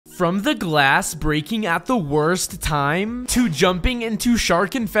From the glass breaking at the worst time to jumping into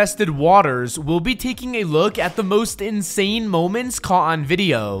shark-infested waters, we'll be taking a look at the most insane moments caught on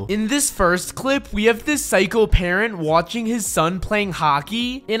video. In this first clip, we have this psycho parent watching his son playing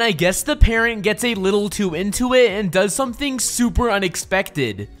hockey, and I guess the parent gets a little too into it and does something super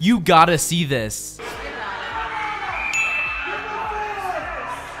unexpected. You gotta see this.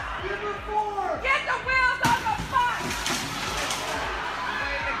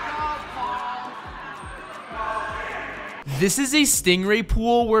 This is a stingray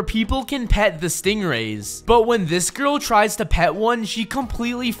pool where people can pet the stingrays. But when this girl tries to pet one, she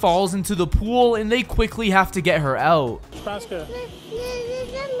completely falls into the pool and they quickly have to get her out.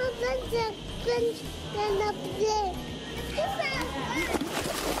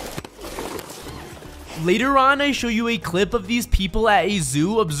 Later on, I show you a clip of these people at a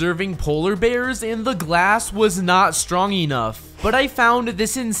zoo observing polar bears, and the glass was not strong enough. But I found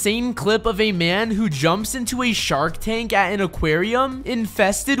this insane clip of a man who jumps into a shark tank at an aquarium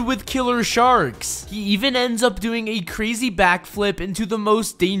infested with killer sharks. He even ends up doing a crazy backflip into the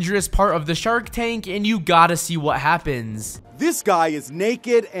most dangerous part of the shark tank, and you gotta see what happens. This guy is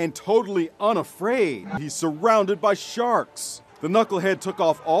naked and totally unafraid. He's surrounded by sharks. The knucklehead took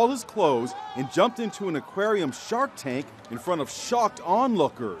off all his clothes and jumped into an aquarium shark tank in front of shocked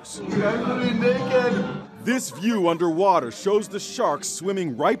onlookers. He's actually naked. This view underwater shows the sharks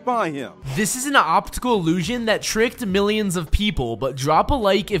swimming right by him. This is an optical illusion that tricked millions of people, but drop a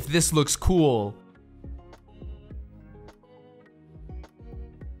like if this looks cool.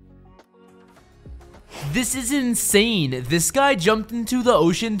 This is insane. This guy jumped into the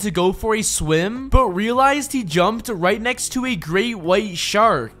ocean to go for a swim, but realized he jumped right next to a great white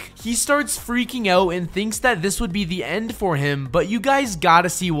shark. He starts freaking out and thinks that this would be the end for him, but you guys gotta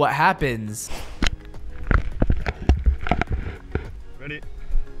see what happens. Ready?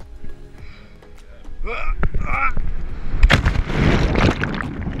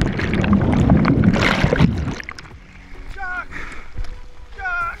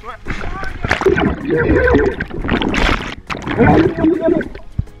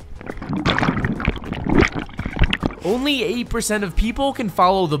 Only 8% of people can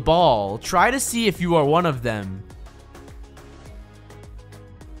follow the ball. Try to see if you are one of them.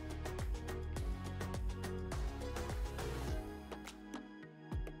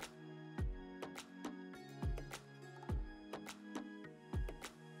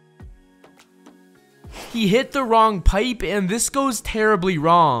 He hit the wrong pipe, and this goes terribly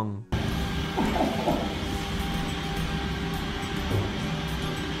wrong.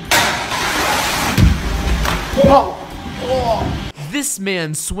 This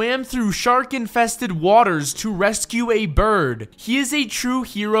man swam through shark-infested waters to rescue a bird. He is a true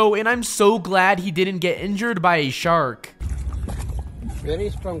hero, and I'm so glad he didn't get injured by a shark. Very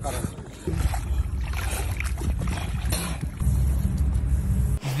strong current.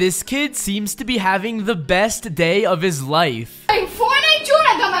 This kid seems to be having the best day of his life. Hey, Fortnite, dude,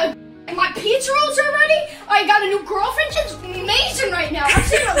 I got my pizza rolls already. I got a new girlfriend. She's amazing right now. I'm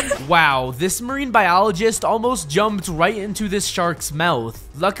seeing Wow, this marine biologist almost jumped right into this shark's mouth.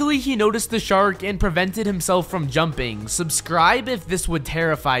 Luckily, he noticed the shark and prevented himself from jumping. Subscribe if this would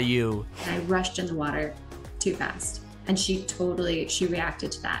terrify you. I rushed in the water too fast, and she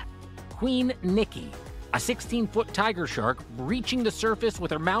reacted to that. Queen Nikki, a 16-foot tiger shark reaching the surface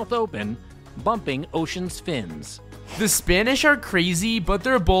with her mouth open, bumping ocean's fins. The Spanish are crazy, but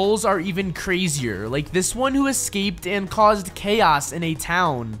their bulls are even crazier, like this one who escaped and caused chaos in a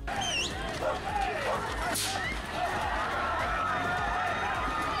town.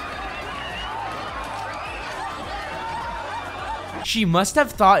 She must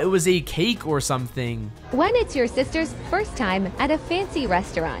have thought it was a cake or something. When it's your sister's first time at a fancy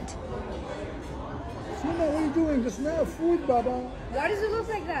restaurant. What are you doing? Just now food, Baba. Why does it look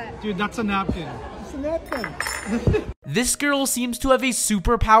like that? Dude, that's a napkin. It's a napkin. This girl seems to have a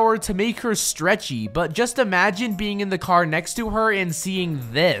superpower to make her stretchy, but just imagine being in the car next to her and seeing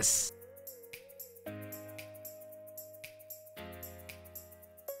this.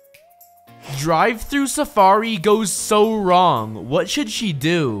 Drive-through safari goes so wrong. What should she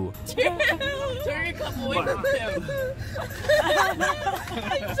do?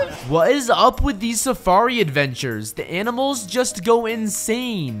 What is up with these safari adventures? The animals just go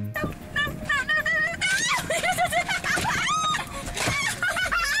insane.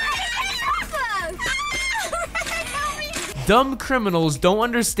 Dumb criminals don't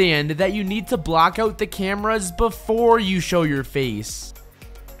understand that you need to block out the cameras before you show your face.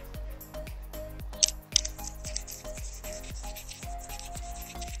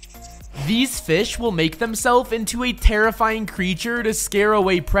 These fish will make themselves into a terrifying creature to scare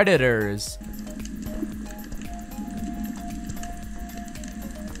away predators.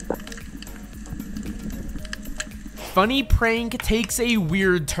 Funny prank takes a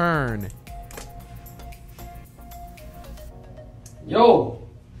weird turn. Yo!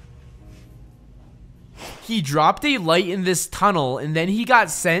 He dropped a light in this tunnel and then he got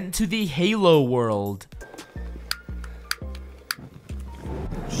sent to the Halo world.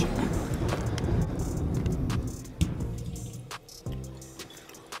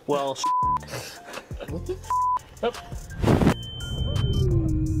 Well, what the f?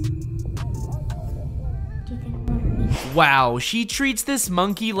 Wow, she treats this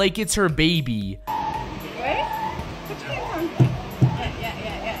monkey like it's her baby. Wait. Put your hands on.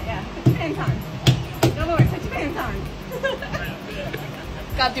 Yeah. Put your hands on. Go Lord, put your hands on.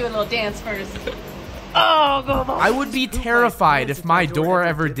 Gotta do a little dance first. Oh, go Lord. I would be terrified if my door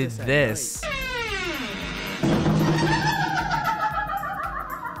ever did this.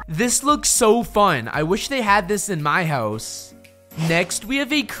 This looks so fun. I wish they had this in my house. Next, we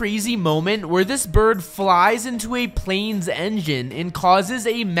have a crazy moment where this bird flies into a plane's engine and causes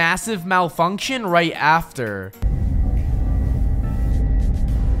a massive malfunction right after.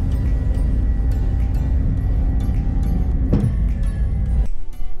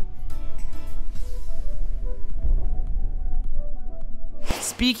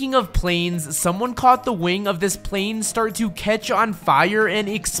 Speaking of planes, someone caught the wing of this plane start to catch on fire and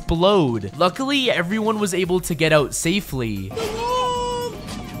explode. Luckily, everyone was able to get out safely.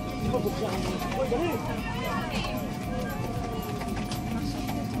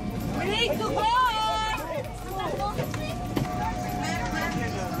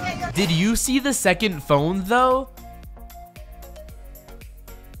 Did you see the second phone though?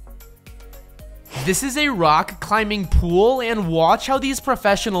 This is a rock climbing pool, and watch how these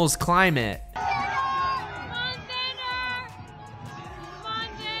professionals climb it.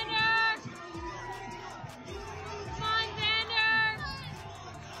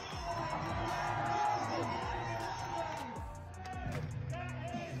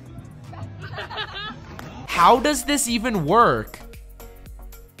 How does this even work?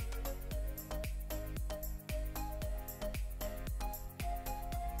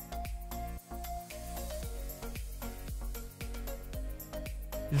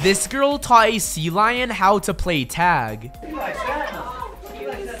 This girl taught a sea lion how to play tag.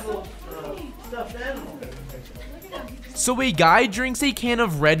 So a guy drinks a can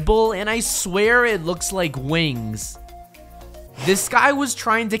of Red Bull and I swear it looks like wings. This guy was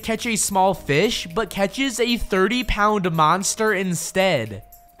trying to catch a small fish but catches a 30-pound monster instead.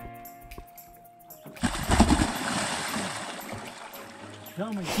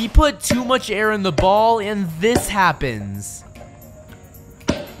 He put too much air in the ball and this happens.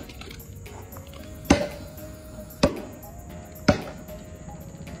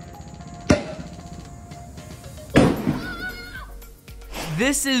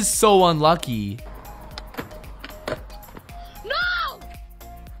 This is so unlucky. No!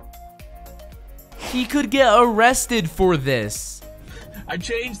 He could get arrested for this. I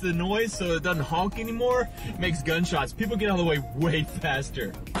changed the noise so it doesn't honk anymore. It makes gunshots. People get out of the way way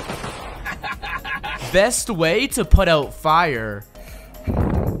faster. Best way to put out fire.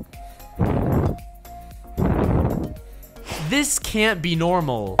 This can't be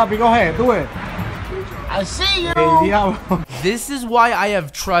normal. Bobby, go ahead, do it. I see you! This is why I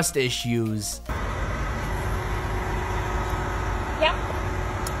have trust issues. Yep.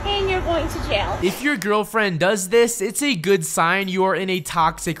 And you're going to jail. If your girlfriend does this, it's a good sign you are in a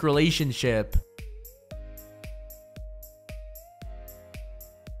toxic relationship.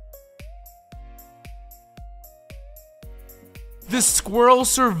 The squirrel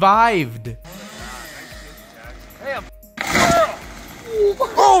survived. Hey, a squirrel!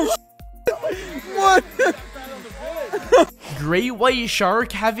 Oh, what? Great white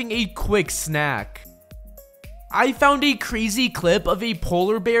shark having a quick snack. I found a crazy clip of a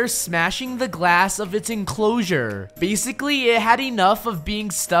polar bear smashing the glass of its enclosure. Basically, it had enough of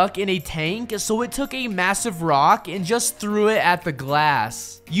being stuck in a tank, so it took a massive rock and just threw it at the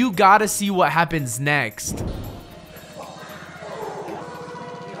glass. You gotta see what happens next.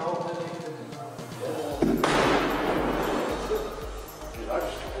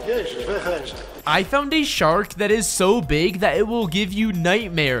 I found a shark that is so big that it will give you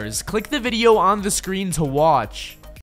nightmares. Click the video on the screen to watch.